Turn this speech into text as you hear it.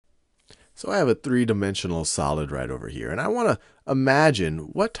So I have a three-dimensional solid right over here, and I want to imagine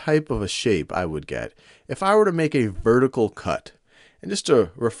what type of a shape I would get if I were to make a vertical cut. And just to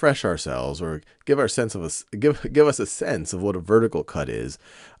refresh ourselves, or give us a sense of what a vertical cut is,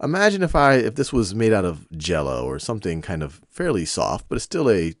 imagine if this was made out of Jello or something kind of fairly soft, but it's still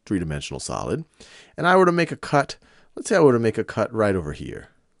a three-dimensional solid, and I were to make a cut. Let's say I were to make a cut right over here.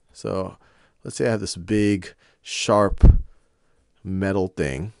 So let's say I have this big, sharp metal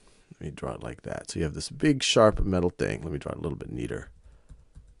thing. Let me draw it like that. So you have this big, sharp metal thing. Let me draw it a little bit neater.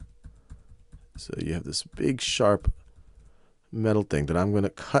 So you have this big, sharp metal thing that I'm going to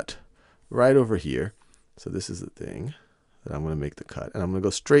cut right over here. So this is the thing that I'm going to make the cut. And I'm going to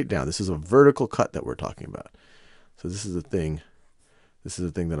go straight down. This is a vertical cut that we're talking about. So this is the thing. This is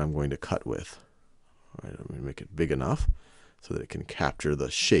the thing that I'm going to cut with. All right, I'm going to make it big enough so that it can capture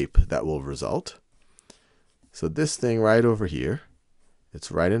the shape that will result. So this thing right over here, it's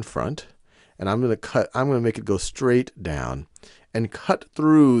right in front, and I'm going to make it go straight down and cut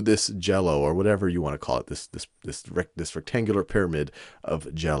through this Jello, or whatever you want to call it, this rectangular pyramid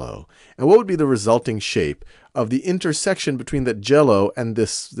of Jello. And what would be the resulting shape of the intersection between that Jello and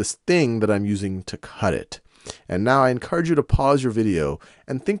this thing that I'm using to cut it? And now I encourage you to pause your video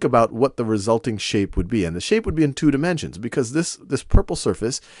and think about what the resulting shape would be. And the shape would be in 2 dimensions, because this purple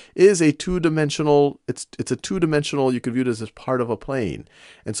surface is a two-dimensional, it's a two-dimensional, you could view it as part of a plane.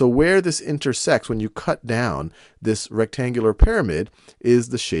 And so where this intersects, when you cut down this rectangular pyramid, is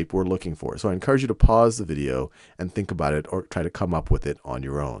the shape we're looking for. So I encourage you to pause the video and think about it, or try to come up with it on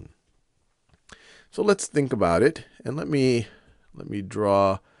your own. So let's think about it, and let me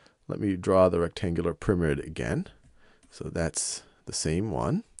draw the rectangular pyramid again. So that's the same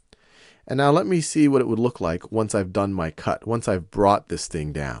one. And now let me see what it would look like once I've done my cut, once I've brought this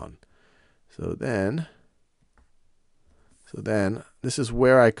thing down. So then this is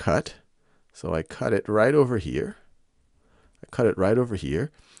where I cut. So I cut it right over here. I cut it right over here.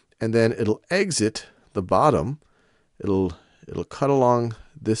 And then it'll exit the bottom. It'll cut along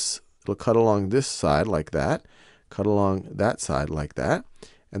this side like that, cut along that side like that.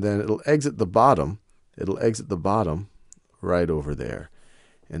 And then it'll exit the bottom. It'll exit the bottom right over there.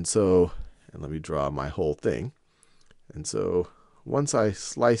 And so, and let me draw my whole thing. And so once I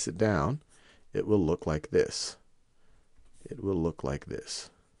slice it down, it will look like this. It will look like this.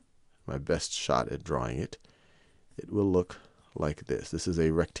 My best shot at drawing it. It will look like this. This is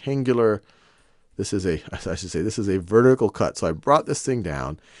a rectangular, this is a vertical cut. So I brought this thing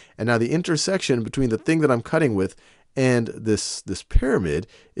down, and now the intersection between the thing that I'm cutting with and this pyramid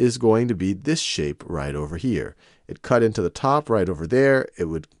is going to be this shape right over here. It cut into the top right over there. It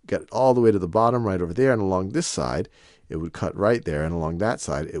would get all the way to the bottom right over there. And along this side, it would cut right there. And along that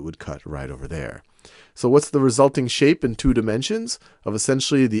side, it would cut right over there. So what's the resulting shape in 2 dimensions of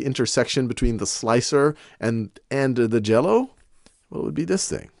essentially the intersection between the slicer and the Jello? Well, it would be this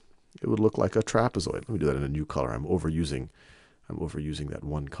thing. It would look like a trapezoid. Let me do that in a new color. I'm overusing that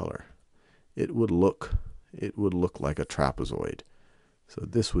one color. It would look like a trapezoid. So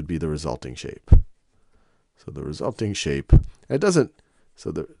this would be the resulting shape. So the resulting shape,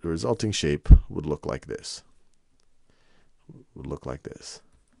 the resulting shape would look like this. Would look like this.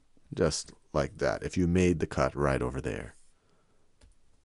 Just like that, if you made the cut right over there.